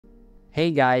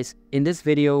Hey guys, in this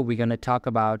video we're gonna talk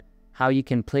about how you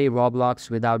can play Roblox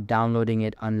without downloading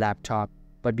it on laptop.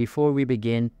 But before we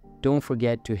begin, don't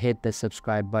forget to hit the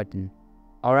subscribe button.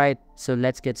 Alright, so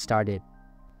let's get started.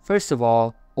 First of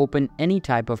all, open any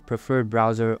type of preferred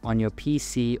browser on your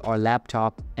PC or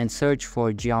laptop and search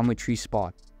for Geometry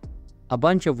Spot. A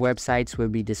bunch of websites will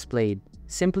be displayed.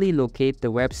 Simply locate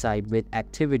the website with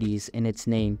activities in its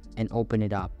name and open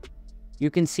it up.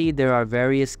 You can see there are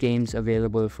various games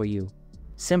available for you.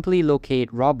 Simply locate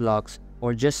Roblox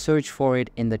or just search for it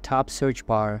in the top search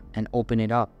bar and open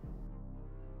it up.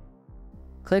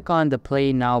 Click on the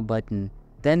Play Now button,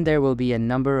 then there will be a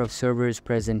number of servers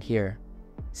present here.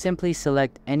 Simply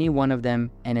select any one of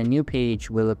them and a new page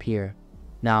will appear.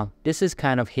 Now, this is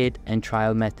kind of hit and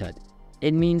trial method.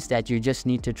 It means that you just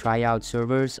need to try out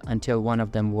servers until one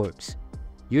of them works.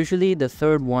 Usually the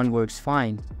third one works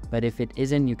fine, but if it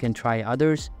isn't, you can try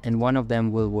others and one of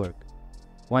them will work.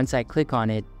 Once I click on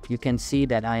it, you can see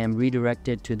that I am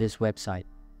redirected to this website.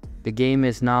 The game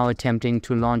is now attempting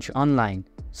to launch online,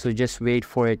 so just wait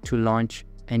for it to launch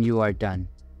and you are done.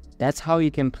 That's how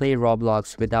you can play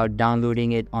Roblox without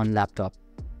downloading it on laptop.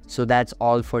 So that's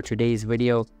all for today's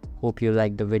video. Hope you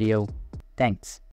liked the video. Thanks.